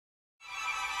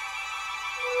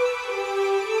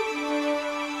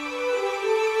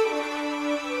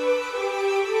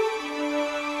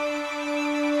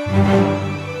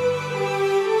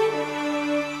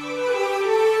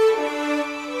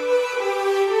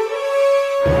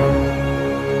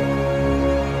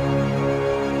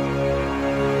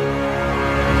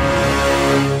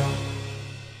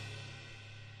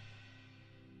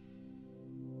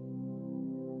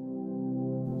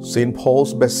St.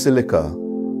 Paul's Basilica,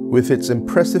 with its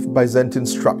impressive Byzantine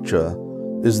structure,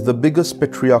 is the biggest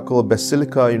patriarchal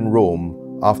basilica in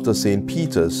Rome after St.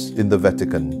 Peter's in the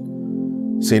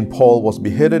Vatican. St. Paul was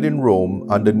beheaded in Rome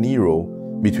under Nero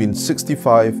between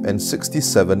 65 and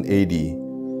 67 AD.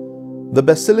 The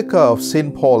Basilica of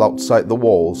St. Paul outside the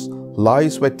walls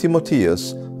lies where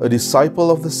Timotheus, a disciple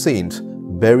of the saint,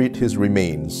 buried his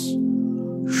remains.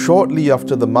 Shortly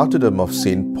after the martyrdom of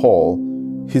St. Paul,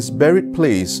 his buried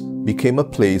place became a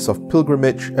place of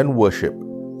pilgrimage and worship.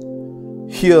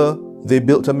 Here, they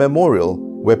built a memorial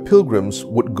where pilgrims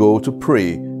would go to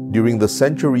pray during the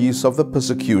centuries of the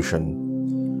persecution.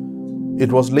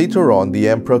 It was later on the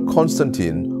Emperor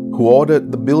Constantine who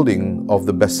ordered the building of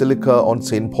the Basilica on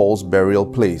St. Paul's burial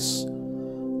place.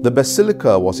 The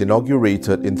Basilica was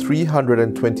inaugurated in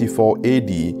 324 AD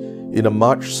in a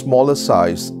much smaller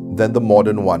size than the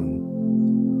modern one.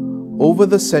 Over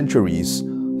the centuries,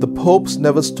 the popes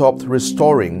never stopped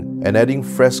restoring and adding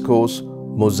frescoes,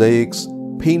 mosaics,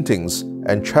 paintings,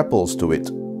 and chapels to it.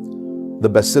 The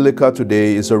basilica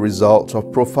today is a result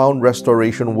of profound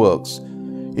restoration works.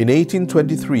 In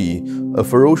 1823, a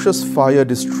ferocious fire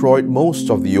destroyed most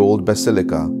of the old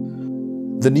basilica.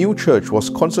 The new church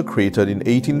was consecrated in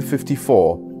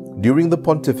 1854 during the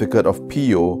pontificate of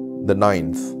Pio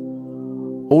IX.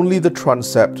 Only the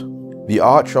transept, the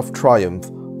Arch of Triumph,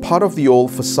 part of the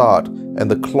old facade, and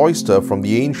the cloister from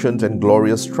the ancient and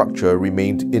glorious structure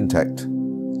remained intact.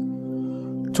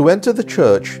 To enter the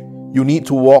church, you need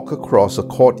to walk across a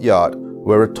courtyard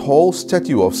where a tall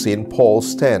statue of St. Paul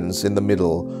stands in the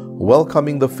middle,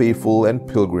 welcoming the faithful and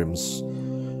pilgrims.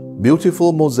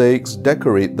 Beautiful mosaics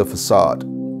decorate the facade.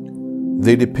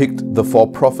 They depict the four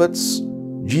prophets,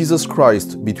 Jesus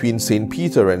Christ between St.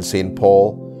 Peter and St.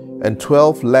 Paul, and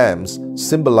 12 lambs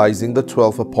symbolizing the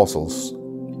 12 apostles.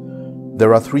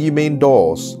 There are 3 main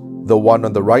doors. The one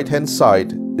on the right-hand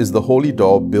side is the holy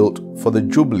door built for the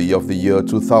Jubilee of the year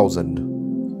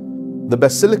 2000. The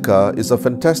Basilica is a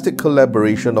fantastic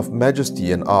collaboration of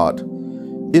majesty and art.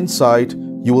 Inside,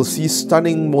 you will see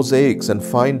stunning mosaics and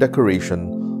fine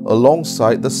decoration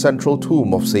alongside the central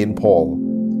tomb of St. Paul.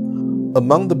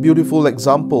 Among the beautiful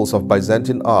examples of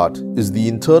Byzantine art is the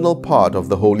internal part of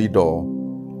the holy door.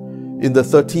 In the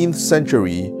 13th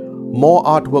century, more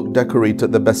artwork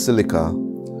decorated the basilica.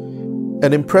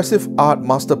 An impressive art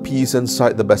masterpiece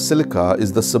inside the basilica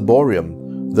is the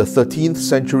Ciborium, the 13th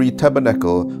century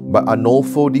tabernacle by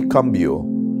Arnolfo di Cambio.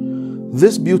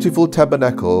 This beautiful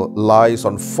tabernacle lies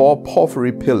on 4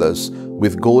 porphyry pillars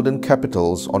with golden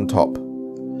capitals on top.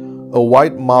 A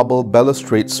white marble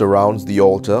balustrade surrounds the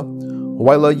altar,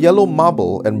 while a yellow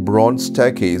marble and bronze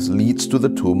staircase leads to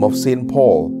the tomb of St.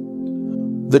 Paul.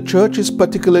 The church is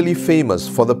particularly famous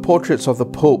for the portraits of the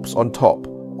popes on top,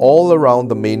 all around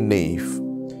the main nave.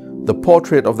 The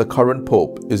portrait of the current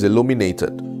pope is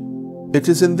illuminated. It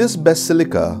is in this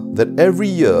basilica that every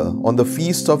year on the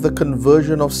feast of the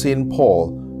conversion of St.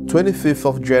 Paul, 25th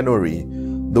of January,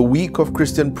 the week of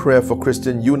Christian prayer for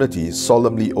Christian unity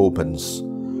solemnly opens.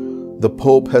 The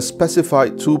Pope has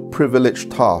specified 2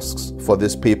 privileged tasks for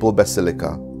this papal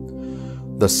basilica: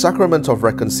 the sacrament of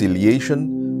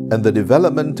reconciliation and the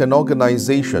development and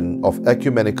organization of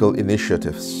ecumenical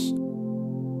initiatives.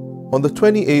 On the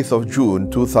 28th of June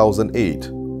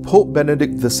 2008, Pope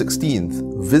Benedict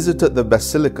XVI visited the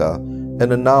Basilica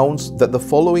and announced that the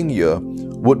following year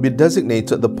would be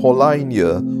designated the Pauline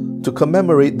year to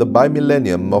commemorate the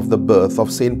bimillennium of the birth of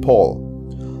St.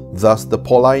 Paul. Thus, the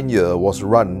Pauline year was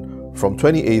run from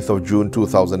 28th of June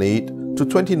 2008 to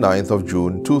 29th of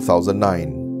June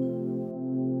 2009.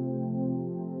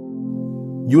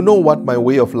 You know what my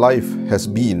way of life has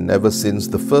been ever since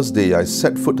the first day I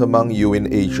set foot among you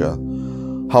in Asia,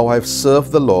 how I've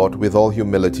served the Lord with all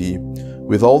humility,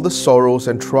 with all the sorrows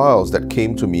and trials that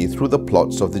came to me through the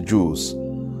plots of the Jews.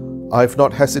 I've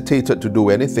not hesitated to do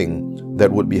anything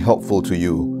that would be helpful to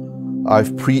you.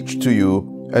 I've preached to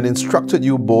you and instructed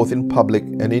you both in public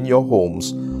and in your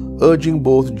homes, urging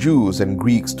both Jews and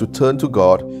Greeks to turn to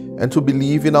God and to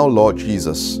believe in our Lord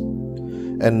Jesus.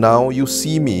 And now you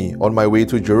see me on my way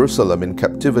to Jerusalem in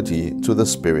captivity to the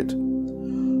Spirit.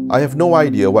 I have no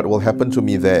idea what will happen to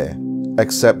me there,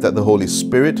 except that the Holy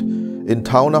Spirit, in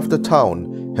town after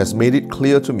town, has made it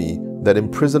clear to me that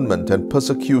imprisonment and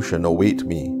persecution await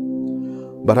me.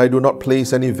 But I do not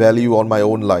place any value on my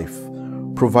own life,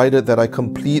 provided that I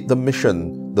complete the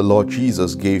mission the Lord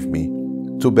Jesus gave me,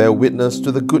 to bear witness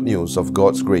to the good news of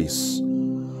God's grace.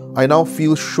 I now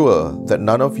feel sure that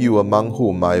none of you among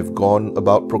whom I have gone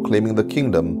about proclaiming the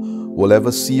kingdom will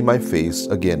ever see my face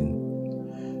again.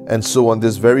 And so on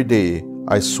this very day,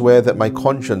 I swear that my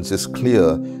conscience is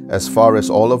clear as far as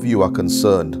all of you are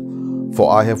concerned,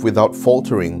 for I have without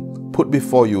faltering put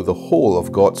before you the whole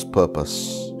of God's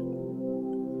purpose.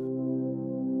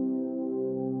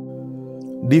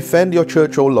 Defend your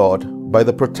church, O Lord, by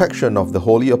the protection of the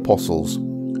holy apostles,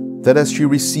 that as she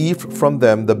received from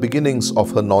them the beginnings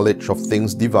of her knowledge of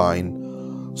things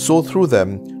divine, so through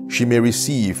them she may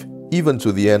receive, even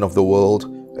to the end of the world,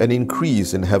 an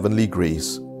increase in heavenly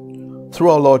grace.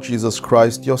 Through our Lord Jesus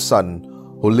Christ, your Son,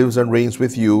 who lives and reigns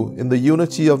with you in the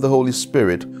unity of the Holy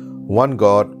Spirit, one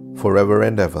God, forever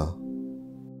and ever.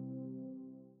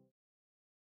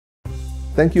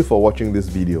 Thank you for watching this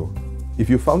video. If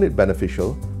you found it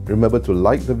beneficial, remember to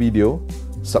like the video,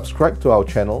 subscribe to our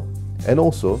channel, and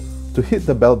also to hit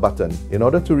the bell button in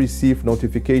order to receive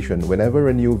notification whenever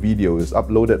a new video is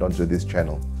uploaded onto this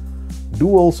channel.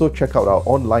 Do also check out our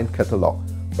online catalog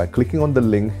by clicking on the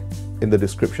link in the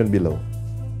description below.